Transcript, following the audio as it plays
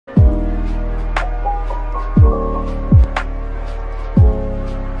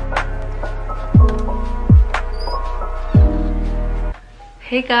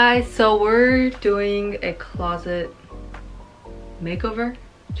Hey guys, so we're doing a closet makeover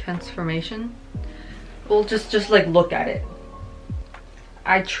transformation. We'll just like look at it.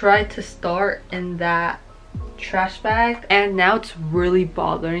 I tried to start in that trash bag and now it's really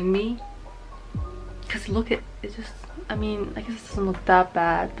bothering me because look at it. Just, I mean, I guess it doesn't look that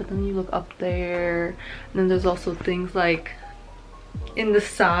bad, but then you look up there and then there's also things like in the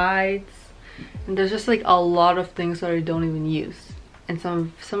sides, and there's just like a lot of things that I don't even use, and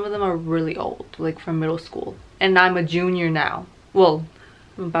some of them are really old, like from middle school, and I'm a junior now. Well,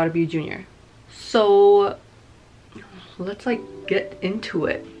 I'm about to be a junior, so let's like get into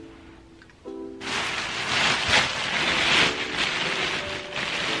it.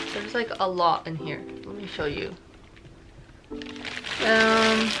 There's like a lot in here. Let me show you.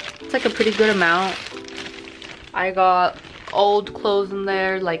 It's like a pretty good amount. I got old clothes in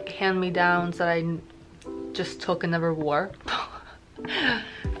there, like hand-me-downs that I just took and never wore.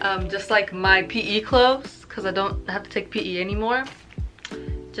 Just like my PE clothes, because I don't have to take PE anymore.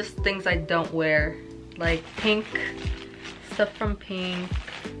 Just things I don't wear, like pink stuff from Pink.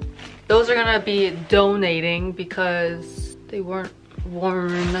 Those are gonna be donating because they weren't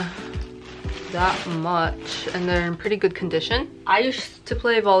worn that much and they're in pretty good condition. I used to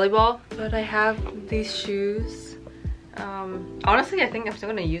play volleyball, but I have these shoes. Honestly, I think I'm still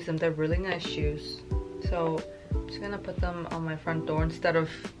gonna use them. They're really nice shoes, so I'm just gonna put them on my front door instead of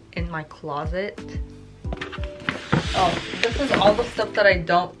in my closet. Oh, this is all the stuff that I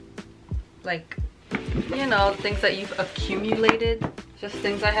don't like, you know, things that you've accumulated, just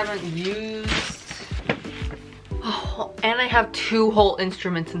things I haven't used. Oh, and I have two whole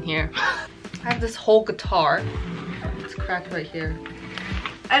instruments in here. I have this whole guitar. It's cracked right here.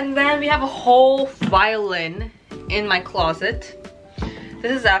 And then we have a whole violin in my closet.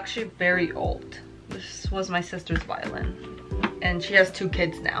 This is actually very old. This was my sister's violin, and she has 2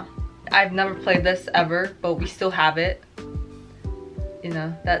 kids now. I've never played this ever, but we still have it. You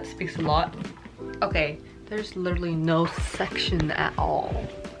know, that speaks a lot. Okay, there's literally no section at all.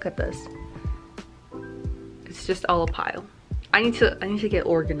 Look at this. It's just all a pile. I need to get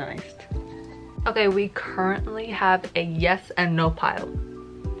organized. Okay, we currently have a yes and no pile.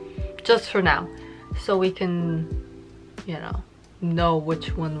 Just for now. So we can, you know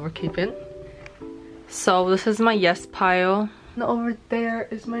which one we're keeping. So this is my yes pile. And over there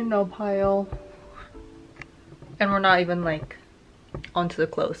is my no pile. And we're not even like onto the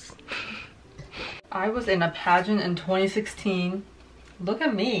clothes. I was in a pageant in 2016. Look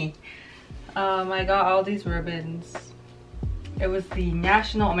at me. I got all these ribbons. It was the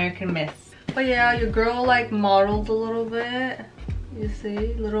National American Miss. But yeah, your girl like modeled a little bit. You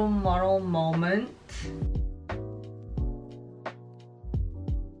see, little model moment.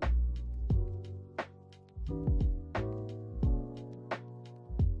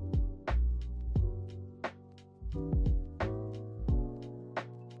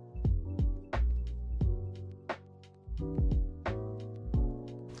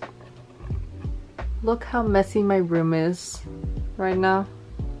 Look how messy my room is right now.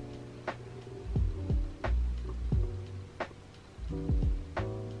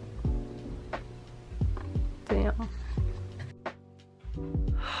 Damn.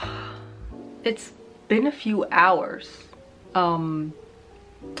 It's been a few hours. I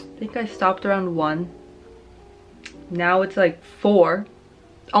think I stopped around 1. Now it's like 4,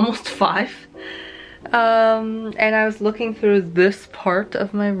 almost 5. And I was looking through this part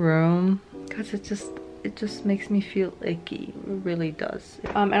of my room because it just makes me feel icky. It really does.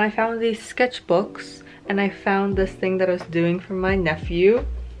 And I found these sketchbooks, and I found this thing that I was doing for my nephew.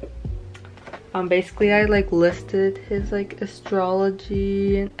 Basically I like listed his like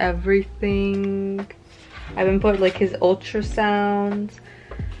astrology and everything. I've been put like his ultrasounds.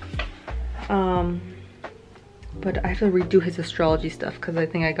 But I have to redo his astrology stuff because I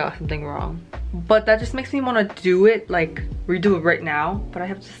think I got something wrong. But that just makes me want to do it, like redo it right now. But I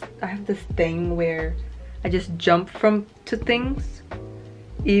have this thing where I just jump to things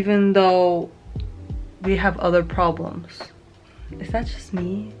even though we have other problems. Is that just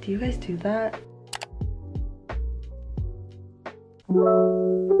me? Do you guys do that?